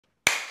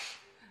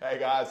Hey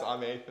guys,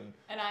 I'm Ethan.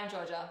 And I'm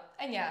Georgia.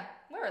 And yeah,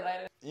 we're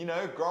related. You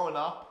know, growing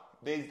up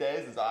these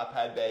days as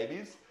iPad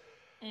babies,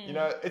 you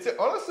know, it's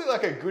honestly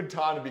like a good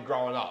time to be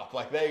growing up.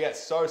 Like they get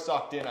so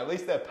sucked in, at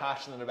least they're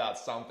passionate about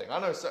something.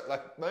 I know, so,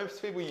 like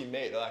most people you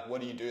meet, they're like,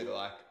 what do you do? They're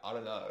like, I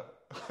don't know.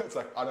 It's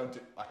like, I don't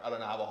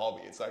have a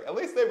hobby. It's like, at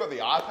least they've got the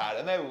iPad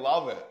and they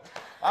love it.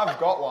 I've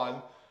got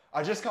one.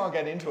 I just can't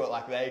get into it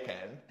like they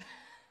can.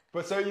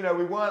 But so, you know,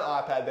 we weren't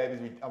iPad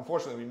babies.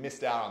 Unfortunately, we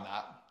missed out on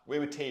that. We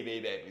were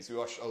TV babies. We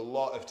watched a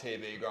lot of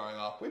TV growing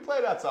up. We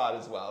played outside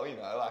as well, you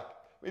know, like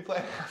we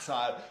played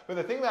outside. But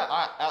the thing about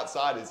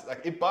outside is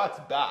like it bites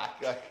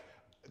back. Like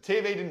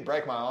TV didn't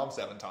break my arm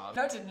 7 times.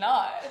 No, it did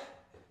not.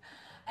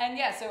 And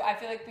yeah, so I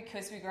feel like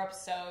because we grew up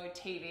so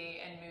TV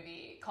and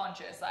movie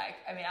conscious, like,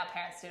 I mean, our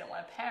parents didn't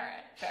want to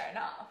parent, fair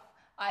enough.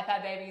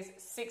 iPad babies,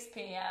 6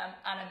 p.m,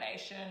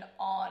 animation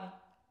on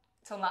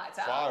till lights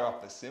out. Fire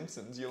off The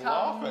Simpsons, you're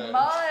Come laughing.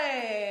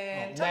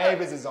 on.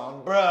 Neighbours is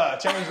on. Bruh,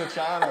 change the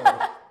channel.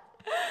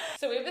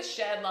 So we have this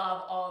shared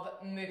love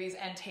of movies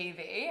and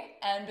TV,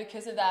 and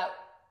because of that,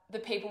 the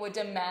people were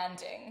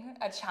demanding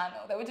a channel.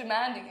 They were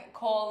demanding it,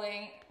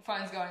 calling,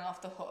 phones going off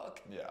the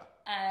hook. Yeah.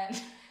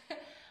 And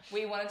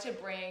we wanted to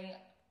bring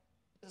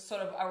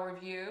sort of a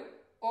review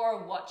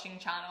or a watching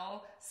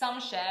channel, some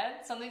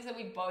shared, some things that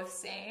we've both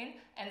seen,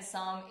 and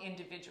some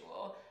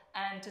individual.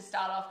 And to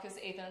start off, because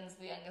Ethan's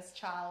the youngest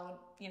child,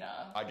 you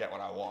know. I get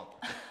what I want.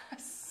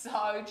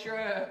 So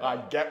true.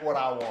 I get what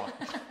I want.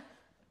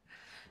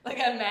 Like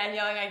a man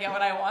yelling, I get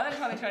what I want in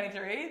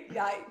 2023.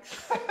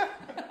 Yikes.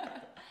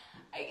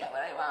 I get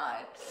what I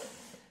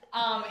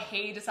want.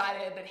 He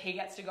decided that he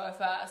gets to go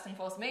first and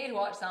forced me to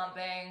watch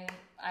something,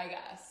 I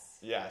guess.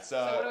 Yeah, so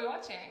what are we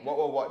watching? What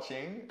we're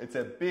watching, it's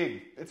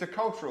a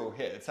cultural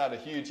hit. It's had a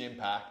huge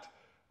impact,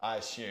 I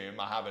assume.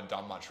 I haven't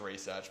done much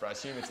research, but I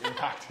assume it's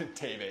impacted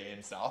TV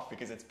and stuff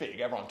because it's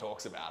big. Everyone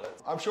talks about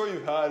it. I'm sure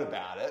you've heard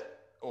about it.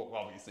 Or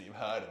obviously you've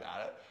heard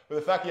about it. But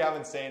the fact you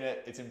haven't seen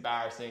it, it's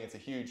embarrassing. It's a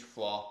huge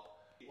flop.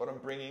 What I'm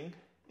bringing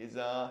is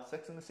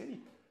Sex and the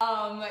City.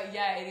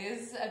 Yeah, it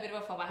is a bit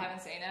of a flop. I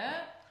haven't seen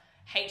it.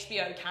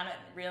 HBO canon,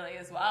 really,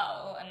 as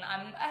well. And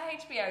I'm a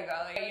HBO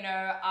girl. You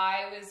know,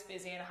 I was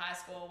busy in high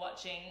school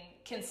watching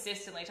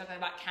consistently, talking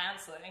about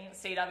cancelling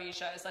CW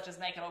shows such as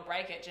Make It or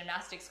Break It,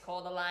 Gymnastics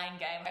Call, The Lying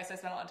Game. So I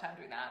spent a lot of time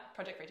doing that.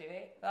 Project Free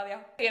TV. Love ya.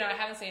 You know, I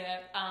haven't seen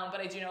it, but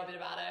I do know a bit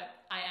about it.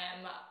 I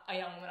am a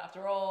young woman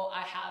after all.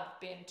 I have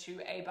been to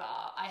a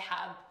bar. I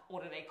have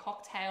ordered a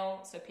cocktail,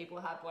 so people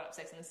have brought up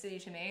Sex and the City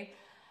to me.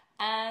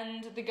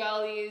 And the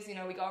girlies, you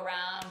know, we go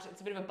around, it's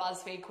a bit of a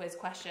BuzzFeed quiz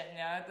question, you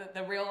know,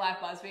 the real life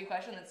BuzzFeed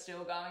question that's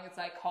still going. It's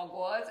like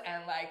Hogwarts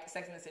and like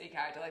Sex and the City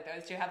character, like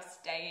those two have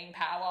staying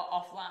power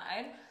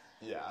offline.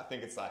 Yeah, I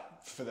think it's like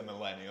for the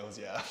millennials,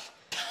 yeah.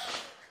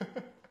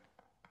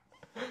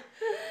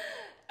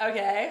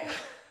 Okay.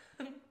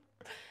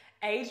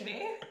 Age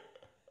me.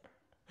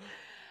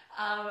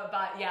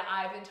 But yeah,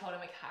 I've been told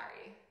I'm a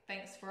carry.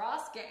 Thanks for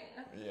asking.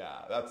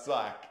 Yeah, that's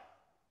like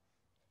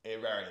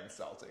very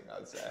insulting,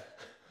 I'd say.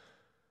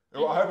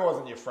 Well, I hope it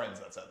wasn't your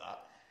friends that said that.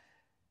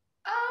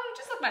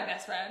 Just like my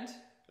best friend.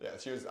 Yeah,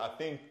 she was, I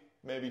think,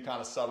 maybe kind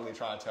of subtly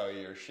trying to tell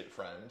you you're a shit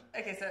friend.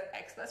 Okay, so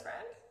ex-best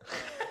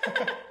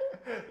friend?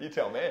 You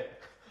tell me.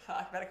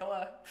 Fuck, better call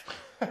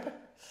her.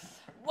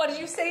 What did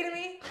you say to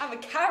me? I'm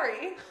a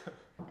carry.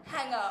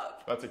 Hang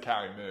up. That's a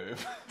carry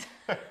move.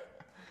 Yeah,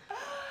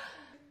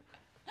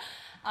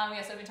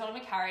 so I've been told I'm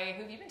a carry.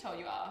 Who have you been told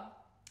you are?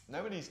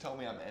 Nobody's told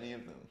me I'm any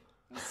of them.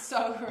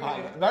 So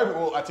rude.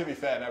 Well, to be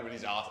fair,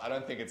 nobody's asked. I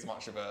don't think it's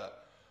much of a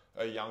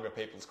younger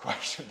people's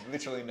question.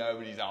 Literally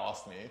nobody's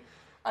asked me.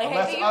 I hate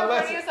that you're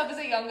referring yourself as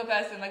a younger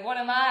person. Like, what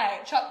am I?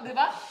 Chopped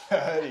liver?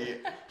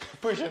 30.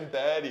 Pushing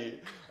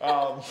 30.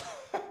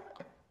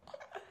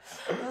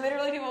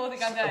 Literally people will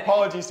think I'm 30.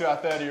 Apologies to our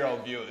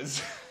 30-year-old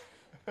viewers.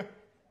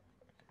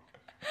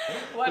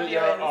 What viewers?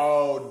 You're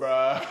old,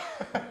 bruh.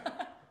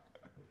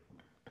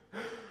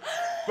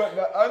 But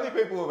the only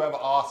people who've ever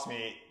asked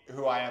me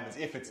who I am is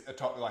if it's a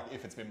top, like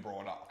if it's been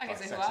brought up. Okay, like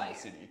so Sex who are and the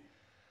you? City.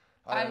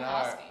 I don't know.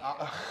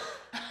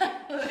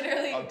 Asking.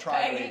 Literally I'm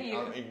trying begging you.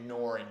 I'm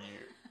ignoring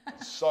you.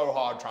 So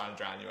hard trying to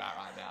drown you out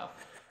right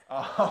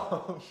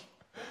now.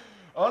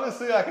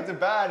 Honestly, like it's a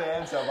bad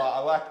answer, but I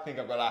like to think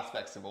I've got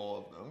aspects of all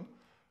of them.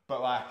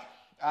 But like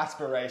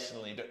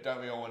aspirationally,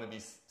 don't we all want to be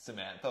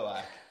Samantha?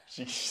 Like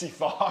she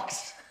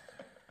fucks.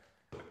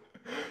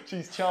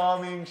 She's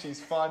charming,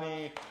 she's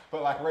funny,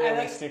 but like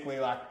realistically,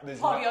 like there's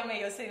Poppy on me,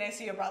 you're sitting next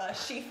to your brother.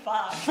 She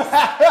fucks.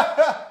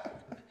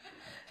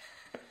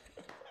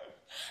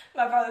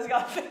 My brother's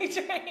got big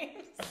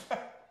dreams.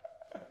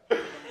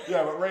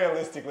 Yeah, but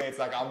realistically, it's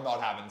like I'm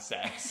not having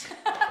sex.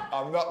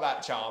 I'm not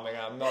that charming,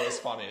 and I'm not as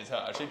funny as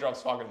her. She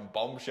drops fucking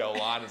bombshell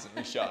liners at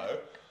the show.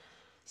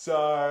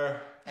 So,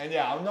 and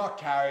yeah, I'm not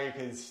Carrie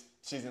because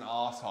she's an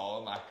asshole,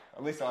 and like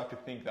at least I like to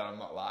think that I'm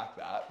not like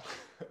that.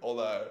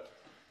 Although.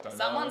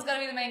 Someone's got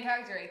to be the main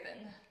character,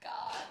 Ethan.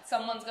 God,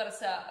 someone's got to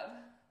serve.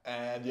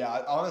 And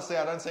yeah, honestly,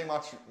 I don't see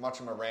much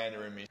of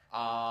Miranda in me.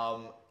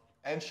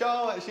 And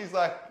Charlotte, she's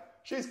like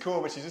she's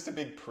cool, but she's just a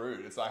big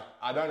prude. It's like,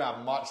 I don't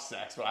have much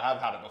sex, but I have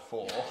had it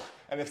before.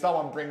 And if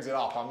someone brings it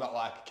up, I'm not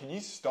like, can you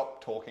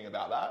stop talking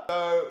about that?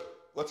 So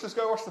let's just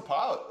go watch the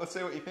pilot. Let's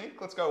see what you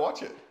think. Let's go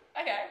watch it.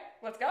 Okay,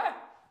 let's go.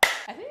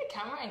 I think the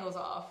camera angle's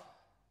off.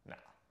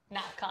 Nah,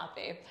 can't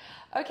be.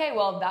 Okay,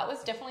 well, that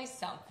was definitely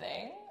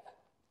something.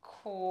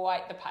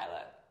 Quite the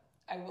pilot.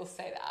 I will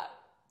say that.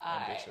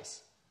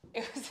 Ambitious.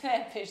 It was an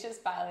ambitious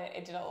pilot.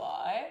 It did a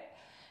lot.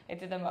 It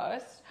did the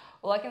most.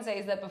 All I can say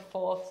is that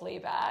before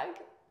Fleabag,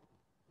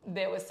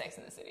 there was Sex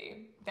in the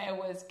City. There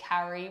was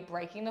Carrie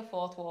breaking the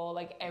fourth wall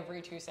like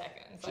every 2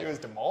 seconds. She was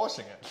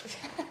demolishing it.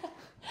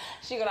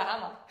 She got a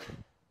hammer.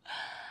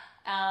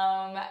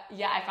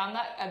 Yeah, I found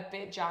that a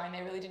bit jarring.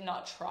 They really did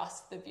not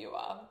trust the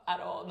viewer at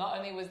all. Not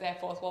only was there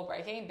fourth wall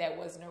breaking, there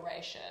was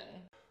narration.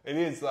 It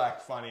is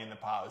like funny in the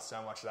part, there's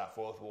so much of that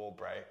fourth wall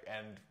break,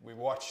 and we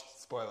watched,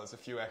 spoilers, a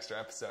few extra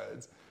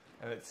episodes,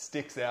 and it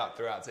sticks out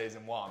throughout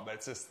season 1, but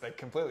it's just, they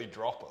completely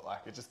drop it.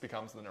 Like, it just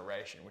becomes the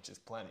narration, which is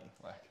plenty.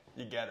 Like,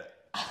 you get it.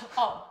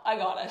 Oh, I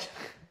got it.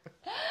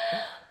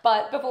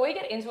 But before we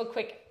get into a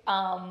quick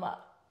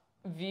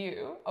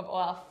view of all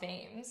our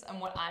themes and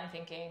what I'm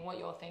thinking, what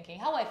you're thinking,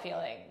 how am I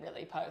feeling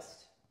really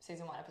post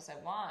season 1,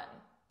 episode 1,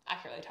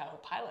 accurately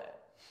titled pilot.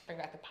 Bring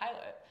back the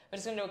pilot. We're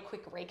just going to do a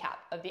quick recap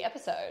of the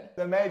episode.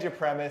 The major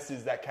premise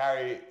is that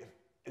Carrie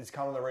is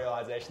coming to the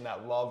realization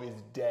that love is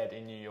dead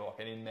in New York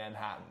and in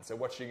Manhattan. So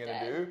what's she going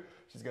to do?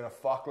 She's going to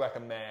fuck like a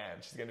man.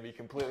 She's going to be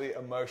completely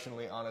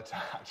emotionally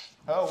unattached.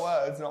 Her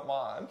words, not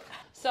mine.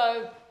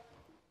 So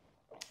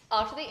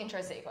after the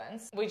intro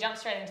sequence, we jump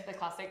straight into the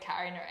classic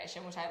Carrie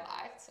narration, which I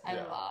liked. I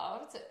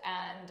loved.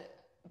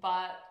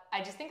 But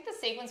I just think the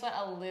sequence went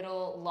a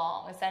little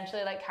long.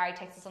 Essentially, like, Carrie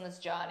takes us on this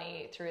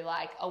journey through,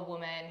 like, a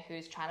woman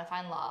who's trying to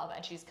find love,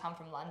 and she's come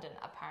from London,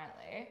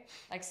 apparently.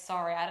 Like,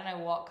 sorry, I don't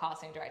know what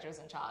casting director was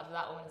in charge, but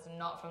that woman is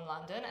not from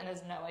London, and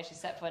there's no way she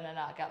set foot in an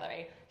art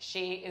gallery.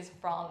 She is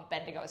from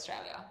Bendigo,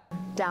 Australia.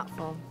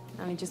 Doubtful.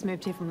 Only just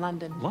moved here from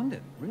London.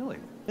 London? Really?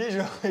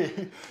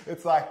 Usually,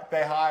 it's like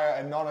they hire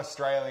a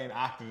non-Australian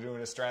actor to do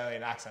an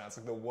Australian accent. It's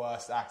like the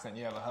worst accent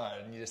you ever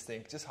heard. And you just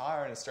think, just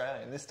hire an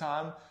Australian. This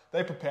time,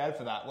 they prepared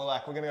for that. We're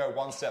like, we're going to go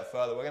one step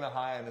further. We're going to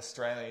hire an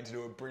Australian to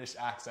do a British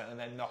accent, and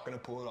they're not going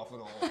to pull it off at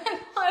all.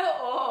 Not at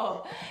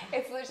all.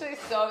 It's literally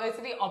it's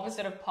the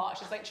opposite of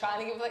posh. It's like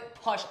trying to give, like,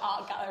 posh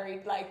art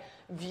gallery, like,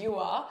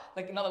 viewer.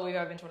 Like, not that we've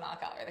ever been to an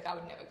art gallery. Like, I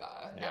would never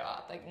go.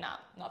 Never. Like, nah,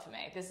 not for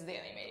me. This is the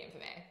only medium for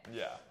me.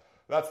 Yeah.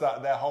 That's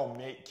their whole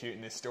meet cute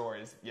in this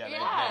story is, they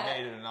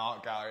needed an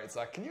art gallery. It's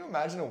like, can you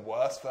imagine a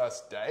worse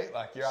first date?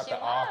 Like, you're at the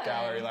art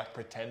gallery, like,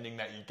 pretending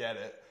that you get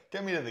it.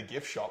 Get me to the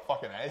gift shop,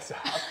 fucking ASAP.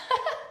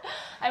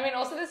 I mean,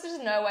 also, there's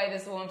just no way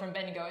this woman from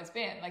Bendigo has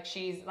been. Like,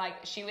 she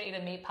would eat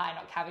a meat pie,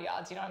 not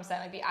caviar. Do you know what I'm saying?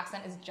 Like, the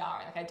accent is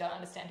jarring. Like, I don't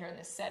understand her in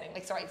this setting.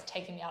 Like, sorry, it's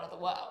taking me out of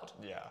the world.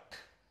 Yeah.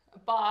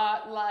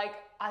 But, like,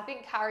 I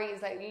think Carrie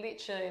is, like,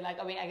 literally,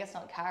 like, I mean, I guess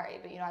not Carrie,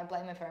 but, you know, I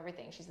blame her for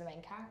everything. She's the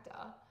main character.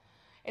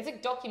 It's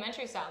like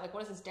documentary style. Like,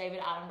 what is this, David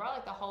Attenborough?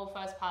 Like, the whole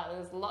first part,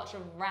 there's lots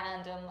of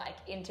random, like,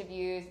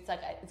 interviews. It's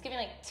like, it's giving,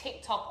 like,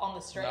 TikTok on the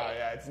street. No,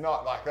 yeah, it's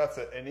not like, that's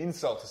an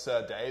insult to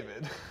Sir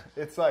David.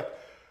 It's like,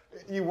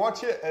 you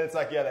watch it and it's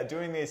like, yeah, they're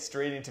doing these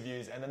street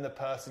interviews and then the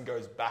person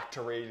goes back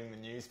to reading the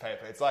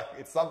newspaper. It's like,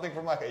 it's something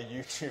from, like, a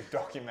YouTube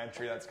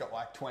documentary that's got,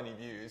 like, 20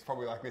 views,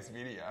 probably like this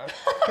video.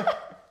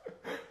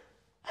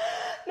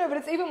 No, but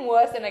it's even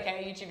worse than, like, a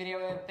YouTube video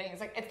or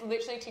things. Like, it's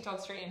literally TikTok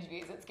street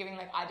interviews. It's giving,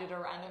 like, I did a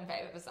random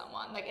favor for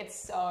someone. Like, it's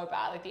so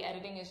bad. Like, the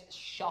editing is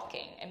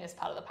shocking in this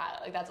part of the pilot.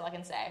 Like, that's all I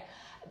can say.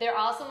 There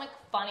are some, like,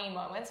 funny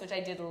moments, which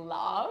I did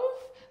love.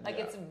 Like,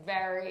 it's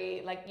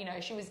very, like, you know,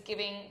 she was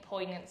giving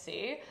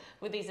poignancy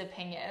with these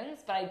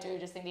opinions, but I do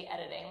just think the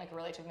editing, like,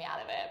 really took me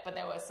out of it. But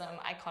there were some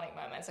iconic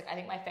moments. Like, I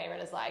think my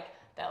favorite is, like,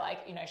 they're like,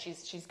 you know,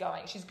 she's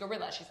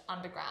gorilla, she's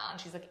underground,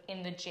 she's, like,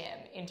 in the gym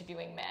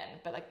interviewing men,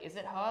 but, like, is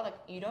it her? Like,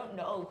 you don't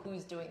know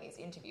who's doing these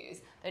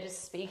interviews. They're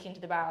just speaking to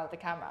the barrel of the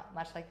camera,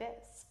 much like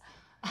this.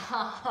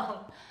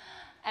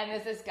 And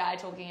there's this guy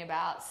talking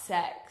about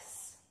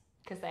sex,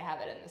 because they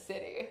have it in the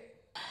city.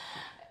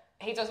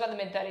 He talks about the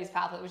mid-30s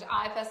pamphlet, which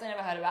I personally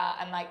never heard about,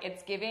 and, like,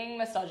 it's giving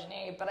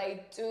misogyny, but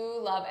I do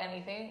love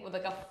anything with,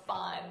 like, a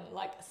fun,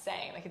 like,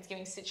 saying. Like, it's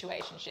giving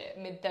situationship,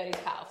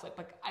 mid-30s pamphlet.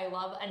 Like, I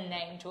love a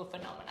name to a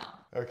phenomena.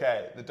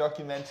 Okay, the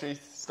documentary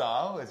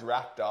style is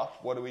wrapped up.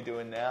 What are we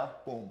doing now?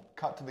 Boom.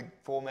 Cut to the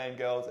 4 main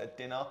girls at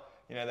dinner.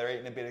 You know, they're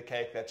eating a bit of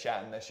cake, they're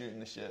chatting, they're shooting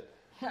the shit.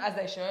 As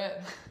they should.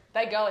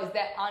 They girlies,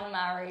 they're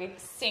unmarried,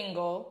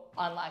 single,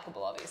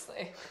 unlikable,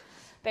 obviously.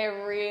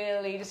 They're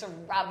really just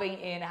rubbing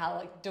in how,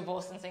 like,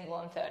 divorced and single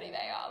and 30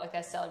 they are. Like,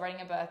 they're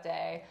celebrating a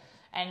birthday,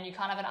 and you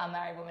can't have an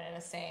unmarried woman in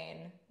a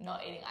scene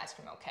not eating ice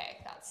cream or cake.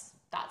 That's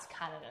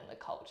canon in the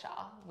culture.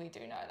 We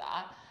do know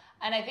that.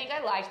 And I think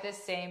I liked this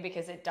scene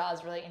because it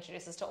does really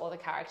introduce us to all the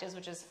characters,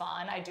 which is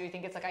fun. I do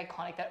think it's, like,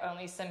 iconic that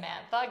only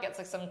Samantha gets,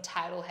 like, some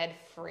title head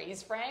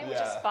freeze frame, which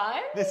is fun.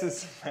 This is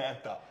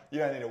Samantha. You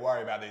don't need to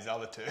worry about these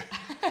other two.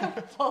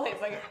 Fully,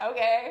 it's like,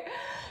 okay.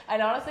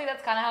 And honestly,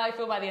 that's kind of how I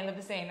feel by the end of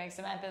the scene. Like,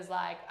 Samantha's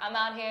like, I'm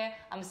out here,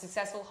 I'm a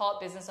successful, hot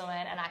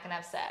businesswoman, and I can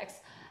have sex.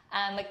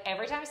 And like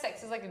every time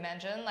sex is like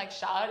mentioned, like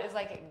Charlotte is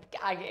like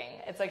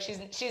gagging. It's like she's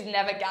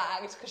never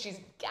gagged because she's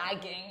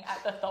gagging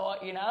at the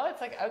thought, you know?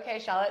 It's like, okay,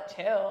 Charlotte,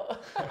 chill.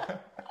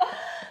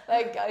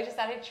 Like, I just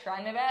started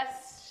trying their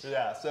best.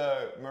 Yeah,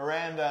 so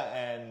Miranda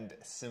and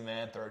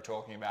Samantha are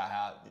talking about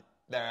how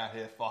they're out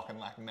here fucking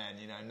like men,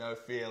 you know, no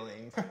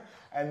feelings.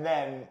 And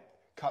then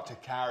cut to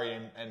Carrie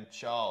and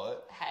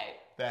Charlotte. Hey.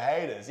 They're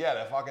haters. Yeah,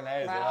 they're fucking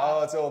haters. Wow. They're like,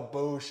 oh, it's all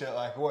bullshit.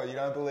 Like, what, you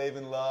don't believe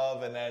in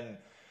love? And then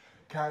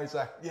Carrie's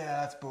like,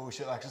 yeah, that's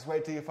bullshit. Like, just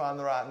wait till you find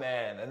the right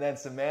man. And then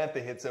Samantha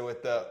hits her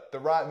with the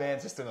right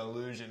man's just an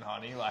illusion,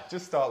 honey. Like,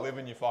 just start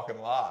living your fucking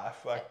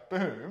life. Like,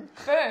 boom.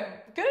 Boom.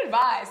 Good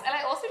advice. And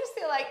I also just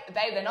feel like,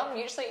 babe, they're not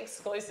mutually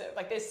exclusive.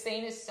 Like, this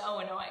scene is so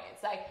annoying.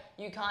 It's like,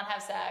 you can't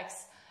have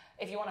sex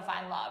if you want to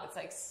find love. It's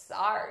like,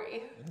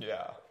 sorry.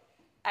 Yeah.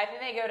 I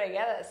think they go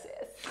together,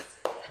 sis.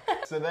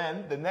 So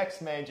then, the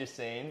next major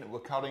scene, we're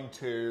cutting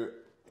to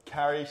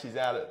Carrie. She's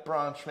out at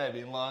brunch,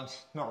 maybe lunch.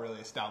 Not really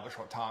established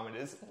what time it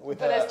is. But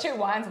there's 2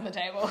 wines on the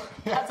table.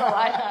 That's all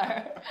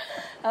I know.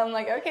 I'm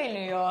like, okay,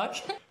 New York.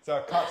 So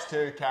it cuts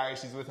to Carrie.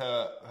 She's with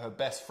her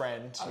best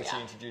friend, who she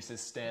yeah.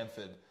 introduces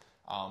Stanford.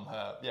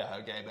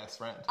 Her gay best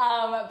friend.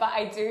 But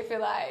I do feel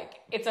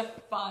like it's a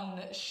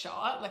fun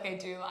shot. Like, I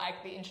do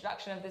like the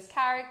introduction of this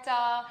character.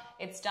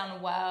 It's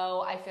done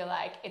well. I feel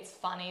like it's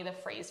funny, the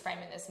freeze frame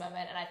in this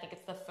moment, and I think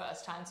it's the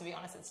first time, to be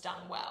honest, it's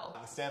done well.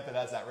 Stanford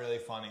has that really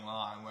funny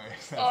line where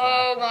he says,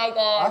 oh my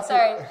god,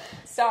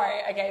 sorry,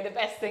 okay, the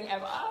best thing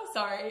ever.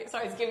 Sorry,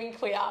 it's giving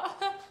queer.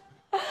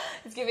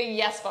 It's giving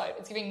yes vote.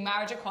 It's giving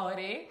marriage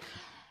equality.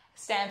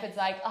 Stanford's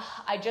like,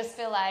 oh, I just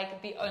feel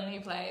like the only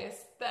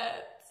place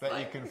that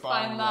you can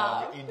find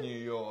love in New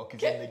York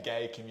is in the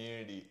gay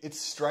community. It's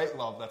straight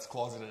love that's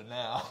closeted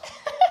now.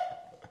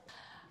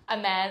 A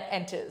man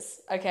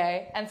enters,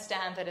 okay? And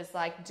Stanford is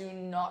like, do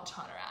not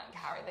turn around,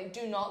 Carrie. Like,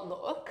 do not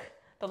look.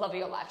 The love of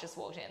your life just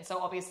walked in. So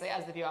obviously,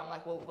 as the viewer, I'm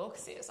like, well, look,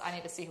 sis, I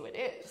need to see who it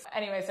is.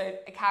 Anyway, so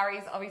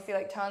Carrie's obviously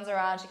like turns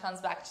around, she comes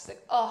back, she's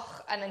like,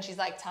 oh, and then she's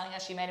like telling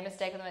us she made a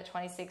mistake with him at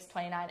 26,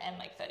 29, and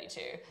like 32.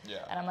 Yeah.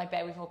 And I'm like,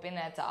 babe, we've all been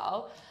there,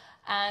 doll.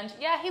 And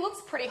yeah, he looks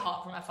pretty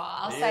hot from afar,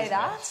 I'll He say is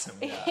that. handsome,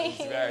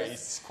 yeah.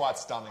 He's quite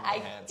stunningly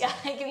handsome.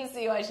 I can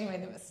see why she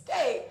made the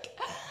mistake.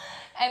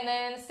 And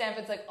then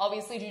Stanford's like,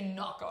 obviously do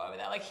not go over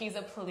there. Like, he's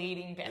a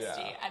pleading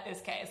bestie at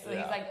this case. So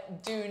he's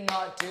like, do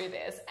not do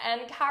this.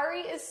 And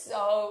Carrie's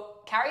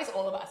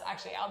all of us,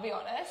 actually, I'll be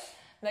honest.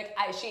 Like,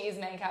 she is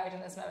main character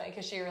in this moment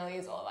because she really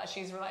is all of us.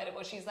 She's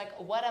relatable. She's like,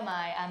 what am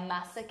I, a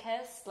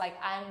masochist? Like,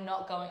 I'm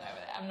not going over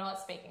there. I'm not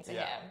speaking to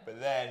him. But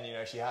then, you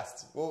know, she has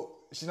to... Well,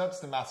 she's not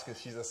just a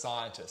masochist, she's a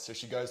scientist. So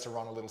she goes to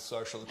run a little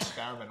social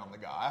experiment on the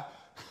guy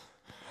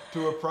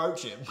to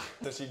approach him.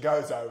 So she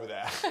goes over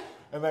there.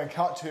 And then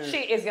cut to... She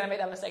is going to make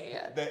that mistake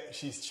again.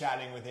 She's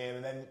chatting with him.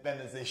 And then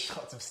there's these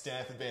shots of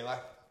Stanford being like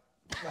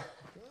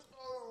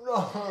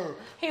no.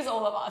 He's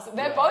all of us.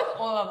 They're both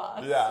all of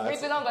us. Yeah,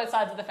 We've been on both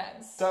sides of the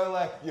fence. So,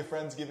 like, your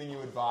friend's giving you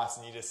advice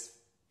and you just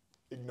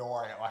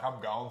ignoring it. Like, I'm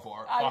going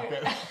for it. Fuck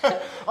it.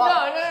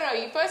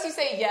 No. First you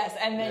say yes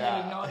and then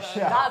you ignore them.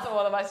 Yeah. That's all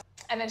of us.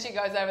 And then she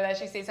goes over there,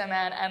 she sees her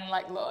man, and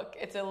like, look,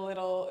 it's a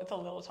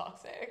little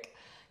toxic.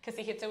 Because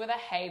he hits her with a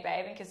hey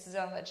babe and kisses her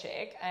on the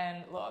cheek,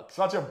 and look.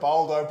 Such a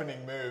bold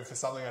opening move for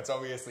something that's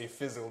obviously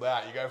fizzled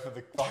out. You go for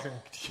the fucking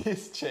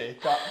kiss cheek.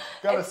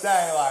 Gotta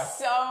say, like...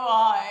 so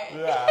high.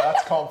 Yeah,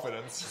 that's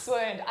confidence.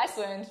 I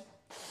swooned.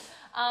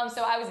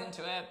 So I was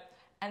into it.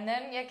 And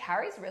then,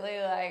 Carrie's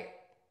really like...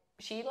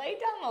 She laid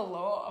down the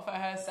law for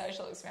her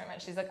social experiment.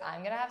 She's like,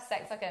 I'm going to have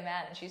sex like a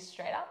man. And she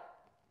straight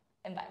up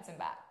invites him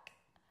back.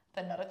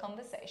 For not a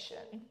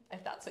conversation,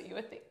 if that's what you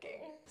were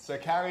thinking. So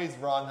Carrie's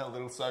run her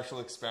little social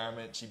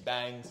experiment. She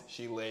bangs,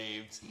 she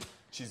leaves.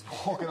 She's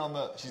walking on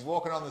the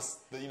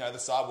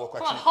sidewalk.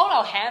 Like, come on, hold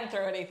our hand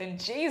through it, Ethan.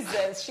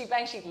 Jesus, she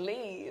bangs, she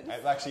leaves.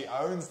 Like, she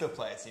owns the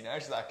place, you know?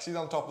 She's like, she's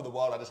on top of the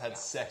world. I just had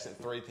sex at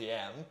 3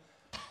 p.m.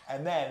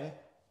 And then,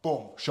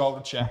 boom, shoulder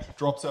check,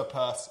 drops her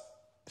purse.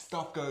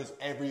 Stuff goes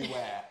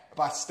everywhere.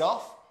 By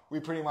stuff, we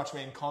pretty much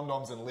mean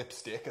condoms and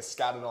lipstick are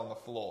scattered on the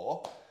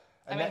floor.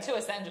 And I mean, 2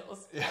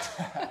 essentials. Yeah.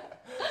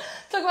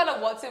 Talk about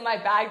a what's in my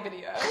bag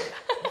video.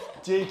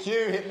 GQ,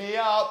 hit me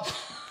up.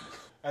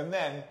 And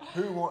then,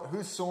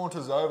 who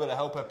saunters over to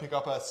help her pick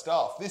up her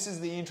stuff? This is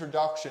the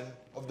introduction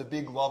of the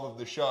big love of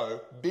the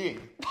show,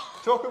 Big.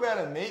 Talk about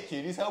a meet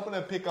cute. He's helping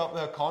her pick up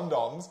her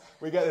condoms.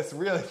 We get this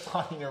really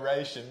funny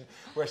narration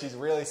where she's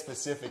really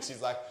specific.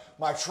 She's like,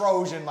 my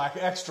Trojan, my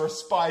extra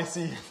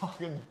spicy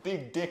fucking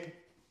big dick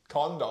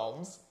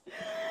condoms.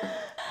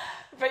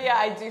 But yeah,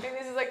 I do think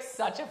this is like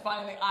such a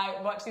fun thing.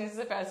 Watching this as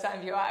a first time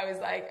viewer, I was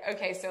like,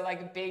 okay, so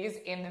like Big is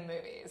in the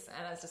movies.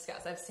 And as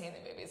discussed, I've seen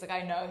the movies. Like,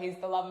 I know he's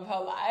the love of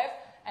her life.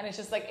 And it's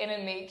just like in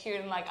a meet cute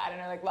and like, I don't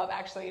know, like Love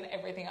Actually and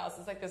everything else.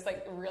 It's like this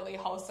like really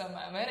wholesome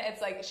moment.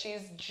 It's like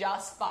she's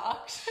just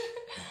fucked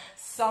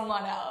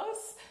someone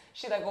else.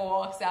 She like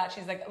walks out.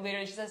 She's like,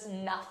 literally, she says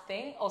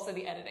nothing. Also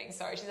the editing,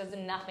 sorry. She says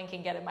nothing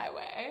can get in my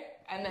way.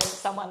 And then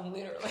someone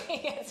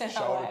literally gets in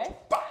her way.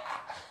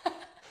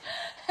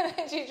 And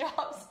then she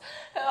drops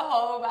her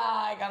whole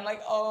bag. I'm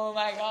like, oh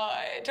my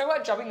God. Talk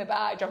about dropping the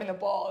bag, dropping the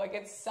ball. Like,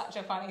 it's such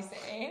a funny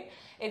scene.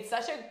 It's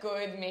such a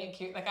good meet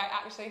cute. Like, I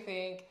actually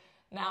think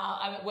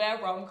now,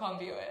 we're rom-com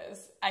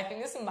viewers. I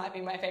think this might be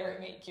my favourite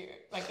meet cute.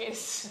 Like, it's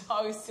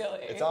so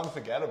silly. It's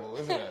unforgettable,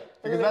 isn't it?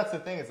 Because that's the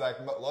thing. It's like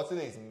lots of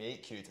these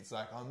meet cutes. It's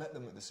like, I met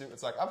them at the super.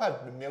 It's like, I've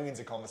had millions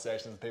of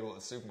conversations with people at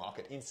the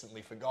supermarket,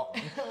 instantly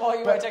forgotten. Well,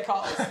 you went to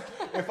Coles.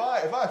 If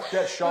I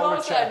get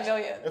shoulder checked,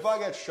 millions. if I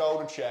get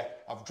shoulder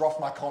checked, I've dropped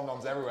my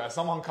condoms everywhere.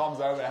 Someone comes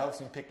over,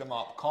 helps me pick them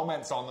up,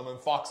 comments on them, and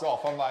fucks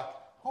off. I'm like,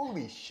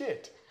 holy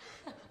shit!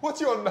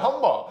 What's your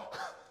number?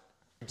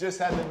 We just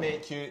had the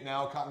meet cute.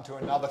 Now we're cutting to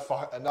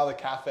another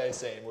cafe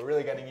scene. We're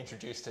really getting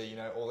introduced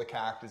to all the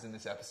characters in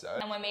this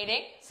episode. And we're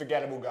meeting?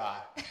 Forgettable guy.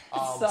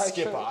 So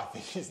Skipper, true. I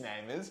think his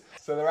name is.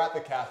 So they're at the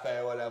cafe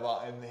or whatever,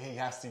 and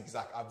he's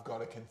like, I've got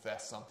to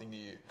confess something to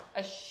you.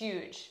 A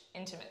huge,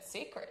 intimate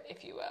secret,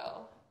 if you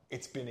will.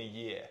 It's been a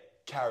year.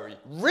 Carrie,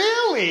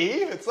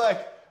 really? It's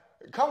like,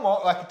 come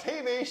on, like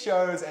TV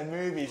shows and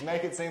movies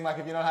make it seem like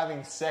if you're not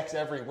having sex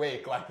every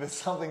week, like there's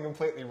something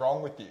completely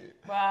wrong with you.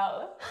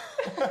 Well...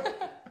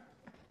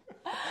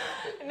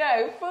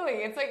 No, fully.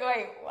 It's like,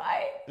 wait,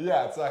 what?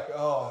 Yeah, it's like,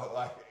 oh,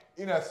 like,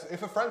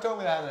 if a friend told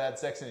me they hadn't had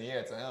sex in a year,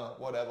 it's like, oh,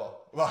 whatever.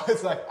 Like,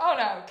 it's like... Oh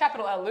no,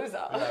 capital L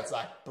loser. Yeah, it's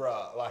like,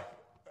 bruh, like,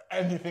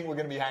 and you think we're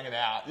going to be hanging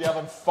out. You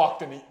haven't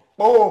fucked any...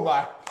 Boom,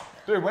 like,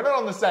 dude, we're not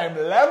on the same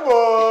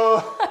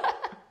level.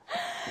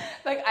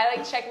 Like,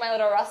 I check my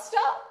little roster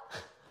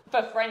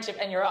for friendship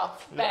and you're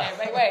off. Bam.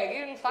 Like, wait,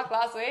 you didn't fuck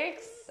last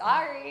week?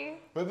 Sorry.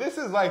 But this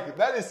is like,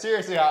 that is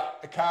seriously how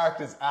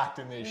characters act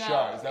in these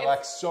shows. They're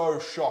like so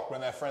shocked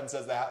when their friend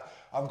says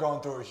I'm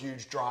going through a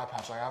huge dry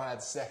patch. Like, I haven't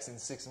had sex in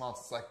 6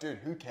 months. It's like, dude,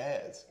 who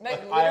cares?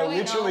 Like, I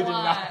literally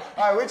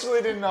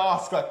didn't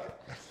ask. Like,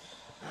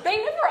 they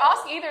never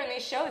ask either in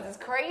these shows. It's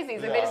crazy.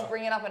 It's like, Yeah. they just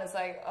bring it up and it's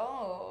like,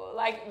 oh,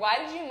 like, why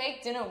did you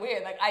make dinner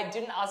weird? Like, I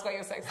didn't ask about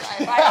your sex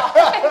life.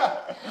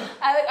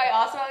 I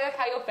asked about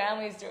how your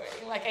family's doing.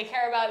 Like, I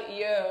care about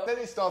you. then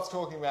he starts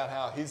talking about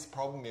how his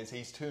problem is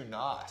he's too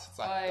nice. It's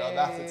like,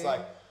 it's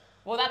like...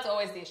 Well, that's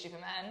always the issue for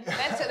men.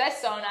 They're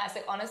so nice.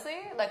 Like, honestly,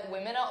 like,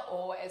 women are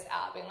always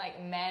out being like,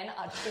 men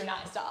are too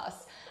nice to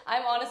us.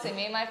 I'm honestly,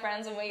 me and my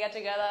friends, when we get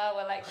together,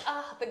 we're like,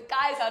 the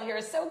guys out here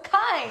are so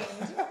kind.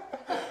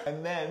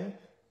 And then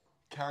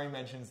Carrie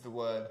mentions the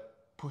word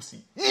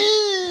pussy.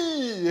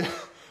 Eee!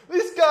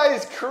 This guy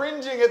is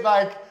cringing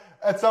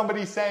at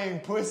somebody saying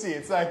pussy.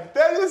 It's like,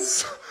 that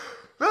is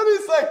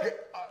like,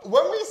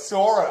 when we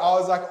saw it, I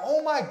was like,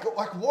 oh my God,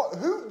 like what,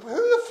 who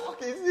the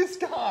fuck is this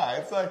guy?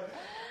 It's like,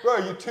 bro,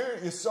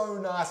 you're so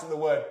nice at the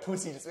word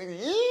pussy. Just making,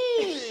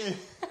 eee!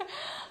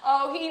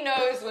 Oh, he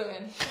knows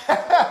women.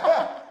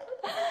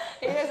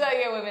 He knows how to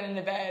get women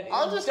into bed.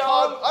 I just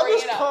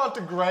can't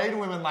degrade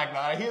women like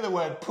that. I hear the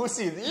word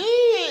pussy.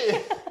 Eee!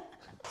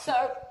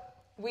 So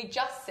we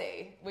just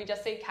see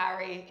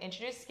Carrie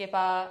introduce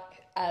Skipper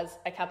as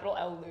a capital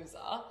L loser,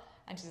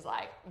 and she's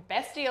like,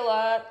 bestie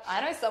alert,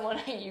 I know someone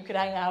you could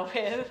hang out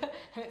with,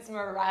 and it's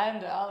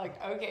Miranda.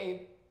 Like,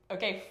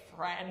 okay,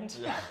 friend.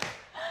 Yeah.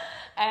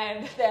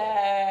 And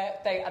they're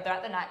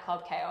at the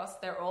nightclub Chaos.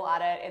 They're all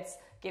at it. It's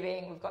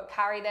giving. We've got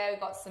Carrie there, we've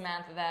got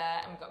Samantha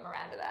there, and we've got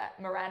Miranda there.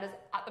 Miranda's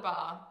at the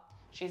bar.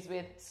 She's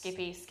with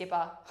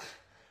Skipper,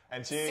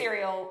 and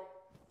cereal,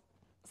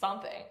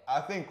 something.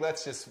 I think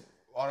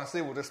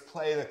honestly, we'll just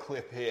play the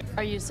clip here.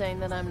 Are you saying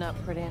that I'm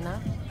not pretty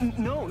enough?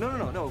 No,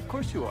 of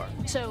course you are.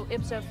 So,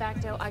 ipso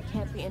facto, I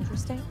can't be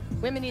interesting?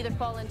 Women either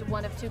fall into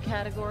one of two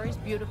categories,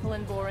 beautiful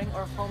and boring,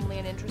 or homely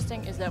and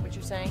interesting. Is that what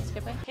you're saying,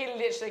 Skipper? He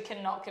literally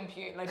cannot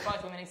compute, like,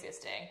 both women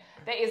existing.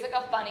 There is, like,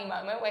 a funny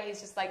moment where he's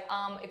just like,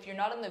 if you're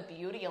not in the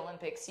beauty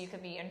Olympics, you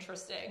could be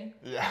interesting.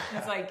 Yeah.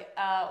 It's like,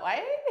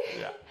 what?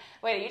 Yeah.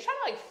 Wait, are you trying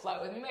to, like,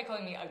 flirt with me by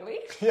calling me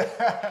ugly?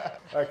 Yeah.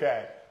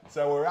 Okay.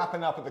 So we're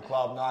wrapping up at the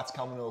club. Night's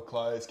coming to a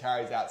close.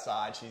 Carrie's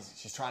outside.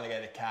 She's trying to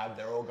get a cab.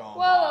 They're all going.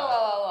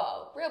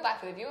 Whoa. Reel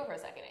back for the viewer for a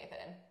second,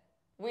 Nathan.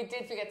 We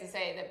did forget to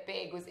say that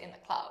Big was in the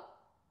club.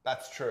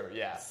 That's true.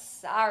 Yeah.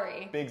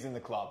 Sorry. Big's in the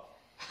club.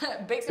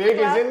 Big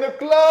is in the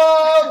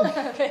club.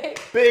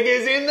 Big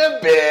is in the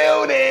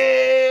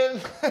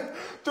building.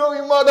 Throw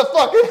your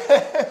motherfucking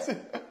hands.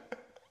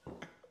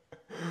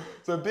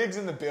 So Big's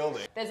in the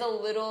building. There's a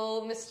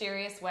little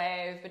mysterious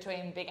wave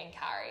between Big and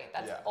Carrie.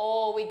 That's Yeah.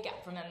 all we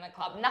get from them in the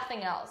club.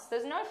 Nothing else.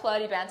 There's no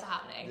flirty banter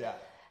happening. Yeah.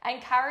 And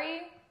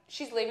Carrie,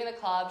 she's leaving the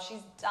club.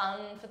 She's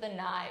done for the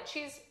night.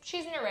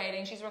 She's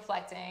narrating. She's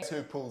reflecting.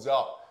 Who pulls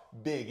up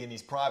Big in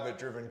his private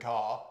driven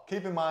car.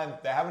 Keep in mind,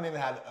 they haven't even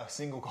had a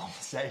single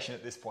conversation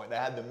at this point. They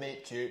had the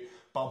meet cute,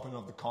 bumping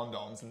of the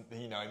condoms, and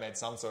he made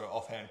some sort of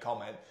offhand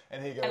comment,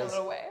 and he goes, And a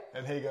little wave.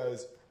 And he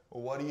goes,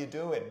 well, what are you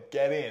doing?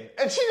 Get in.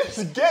 And she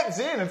just gets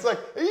in. It's like,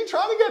 are you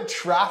trying to get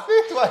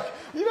trafficked? Like,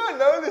 you don't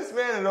know this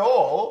man at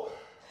all.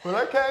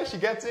 But okay, she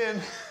gets in.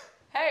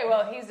 Hey,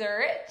 well, he's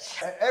rich.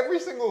 And every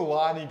single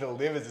line he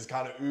delivers is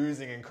kind of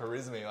oozing in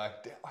charisma.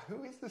 Like,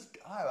 who is this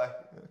guy? Like,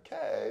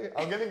 okay,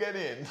 I'm going to get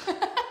in.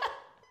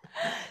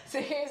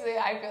 Seriously,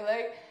 I feel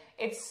like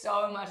It's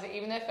so much, like,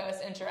 even their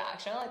first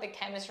interaction, like the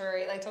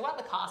chemistry, like talk about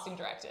the casting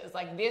directors,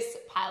 like this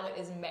pilot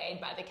is made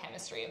by the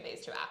chemistry of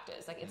these two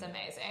actors, like it's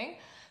amazing.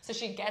 So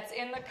she gets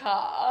in the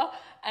car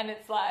and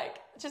it's like,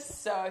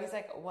 just so, he's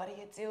like, what do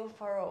you do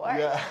for work?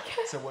 Yeah.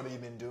 So what have you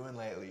been doing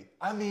lately?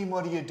 I mean,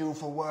 what do you do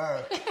for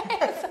work?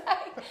 It's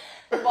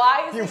like,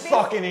 why is You this?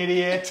 fucking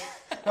idiot.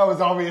 That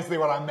was obviously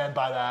what I meant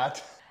by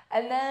that.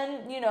 And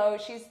then, you know,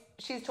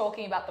 she's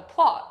talking about the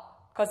plot.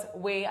 Because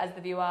we as the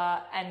viewer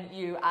and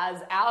you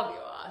as our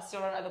viewer still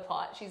don't know the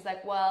plot. She's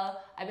like,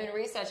 well, I've been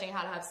researching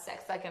how to have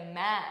sex like a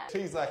man.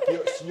 He's like,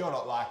 you're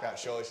not like that,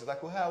 surely. She's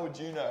like, well, how would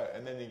you know?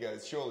 And then he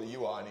goes, surely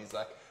you are. And he's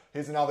like,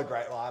 here's another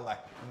great line, like,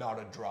 not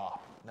a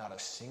drop. Not a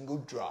single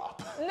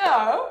drop.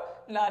 No,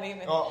 not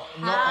even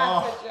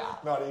half a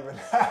drop. Not even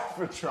half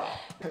a drop.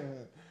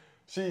 And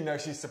she, you know,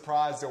 she's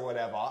surprised or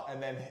whatever.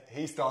 And then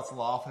he starts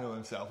laughing to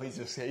himself. He's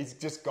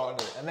just gotten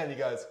it. And then he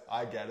goes,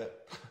 I get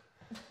it.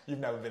 You've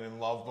never been in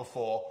love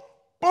before.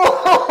 Boom!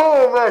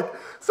 Like,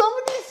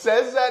 somebody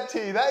says that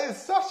to you. That is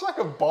such like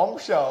a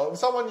bombshell.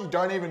 Someone you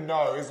don't even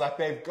know is like,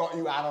 they've got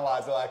you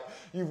analysed. They're like,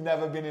 you've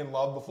never been in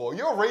love before.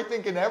 You're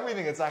rethinking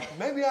everything. It's like,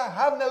 maybe I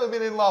have never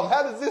been in love.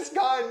 How does this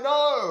guy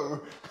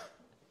know?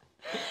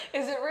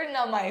 Is it written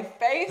on my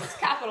face?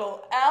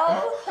 Capital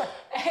L?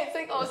 It's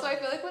like, also, I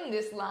feel like when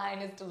this line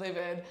is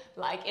delivered,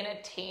 like in a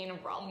teen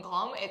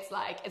rom-com, it's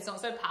like, it's not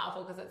so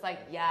powerful because it's like,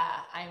 yeah,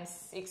 I'm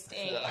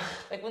 16. Yeah.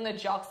 Like when the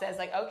jock says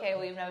like, okay,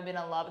 well, you've never been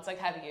in love. It's like,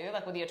 have you?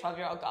 Like with your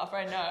 12-year-old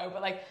girlfriend? No.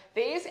 But like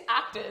these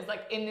actors,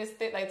 like in this,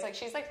 like, it's like,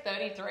 she's like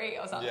 33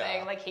 or something.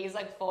 Yeah. Like he's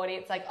like 40.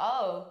 It's like,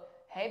 oh,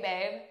 hey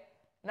babe,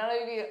 none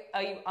of you,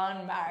 are you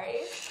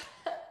unmarried?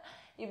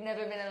 You've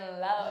never been in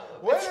love.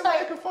 Way It's to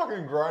like, make a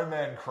fucking grown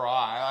man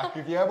cry. Like,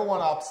 if you ever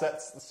want to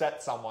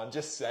upset someone,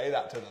 just say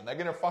that to them. They're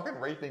going to fucking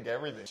rethink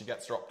everything. She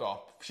gets dropped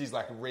off. She's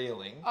like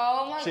reeling.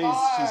 oh my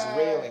God. She's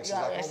reeling. She's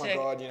Yeah, like, yeah, oh my sick.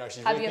 God, you know,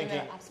 she's Have you rethinking,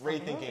 ever- absolutely.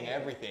 rethinking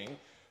everything.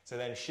 So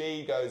then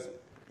she goes,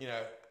 you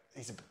know,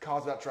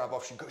 car's about to drive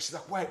off. She's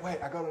like,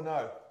 wait, I got to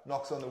know.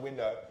 Knocks on the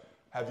window.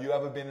 Have you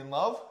ever been in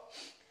love?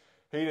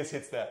 He just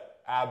hits that.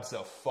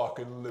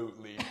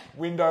 Abso-fucking-lutely.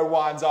 Window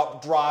winds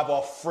up, drive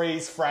off,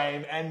 freeze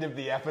frame, end of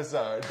the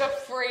episode.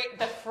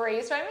 The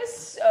freeze frame is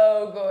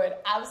so good.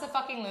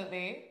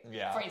 Abso-fucking-lutely.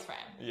 Yeah. Freeze frame.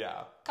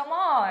 Yeah. Come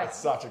on. It's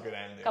such a good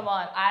ending. Come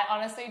on. I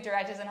honestly,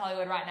 directors in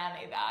Hollywood right now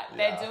need that.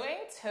 Yeah. They're doing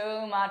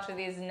too much with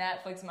these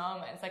Netflix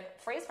moments.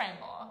 Like, freeze frame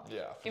more.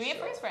 Yeah, for Give me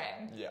sure. a freeze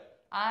frame. Yeah.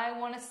 I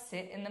want to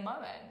sit in the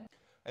moment.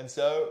 And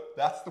so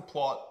that's the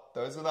plot.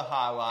 Those are the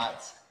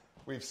highlights.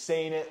 We've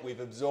seen it.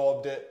 We've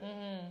absorbed it.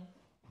 Mm-hmm.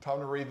 Time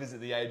to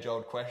revisit the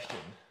age-old question.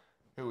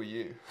 Who are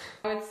you?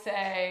 I would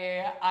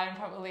say I'm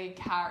probably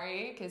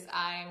Carrie because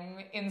I'm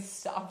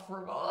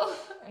insufferable.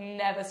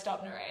 Never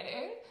stop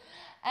narrating.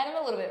 And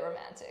I'm a little bit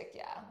romantic.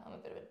 Yeah, I'm a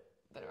bit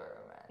of a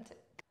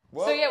romantic.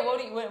 Well, So yeah,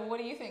 what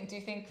do you think? Do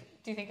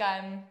you think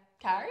I'm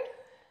Carrie?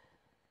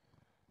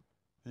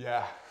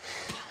 Yeah.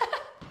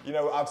 You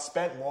know, I've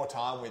spent more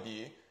time with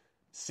you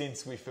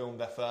since we filmed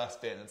the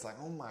first bit, and it's like,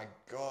 oh my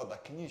God,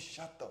 like, can you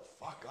shut the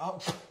fuck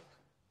up?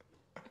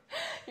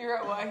 You're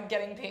at work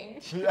getting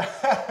pinged.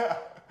 Yeah.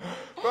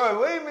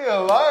 Bro, leave me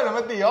alone. I'm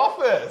at the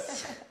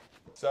office.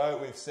 So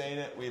we've seen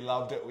it. We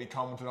loved it. We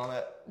commented on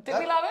it. Did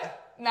we love it?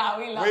 No,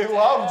 we loved it. We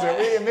loved it.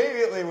 We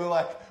immediately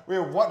we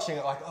were watching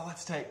it like, oh,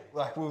 let's take,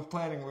 like, we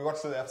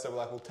watched the episode, we're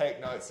like, we'll take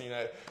notes, you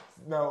know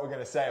what we're going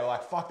to say. We're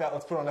like, fuck that,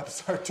 let's put on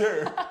episode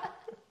 2.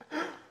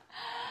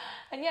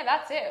 And yeah,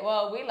 that's it.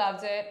 Well, we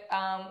loved it.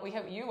 We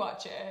hope you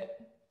watch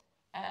it.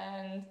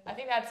 And I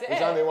think that's it.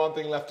 There's only one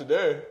thing left to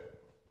do.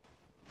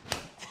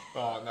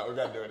 Oh, no, we're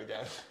going to do it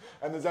again.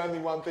 And there's only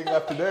one thing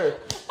left to do.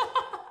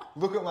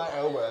 Look at my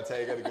elbow, that's how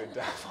you get a good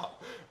dab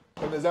up.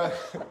 And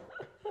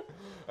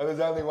there's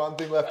only one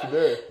thing left to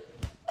do.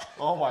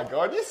 Oh my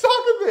God, you suck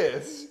at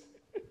this.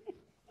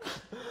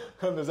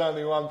 And there's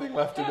only one thing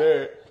left to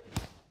do.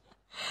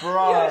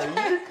 Bro,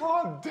 you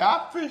can't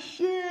dab for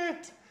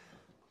shit.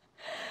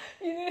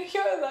 You need to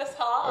go less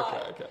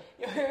hard. Okay.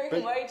 You're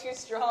But way too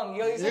strong.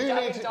 You're used to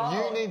dabbing doll.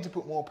 You need to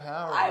put more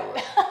power into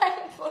it.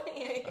 I'm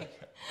putting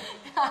it.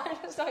 I'm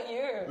just not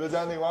you. There's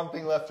only one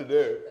thing left to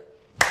do.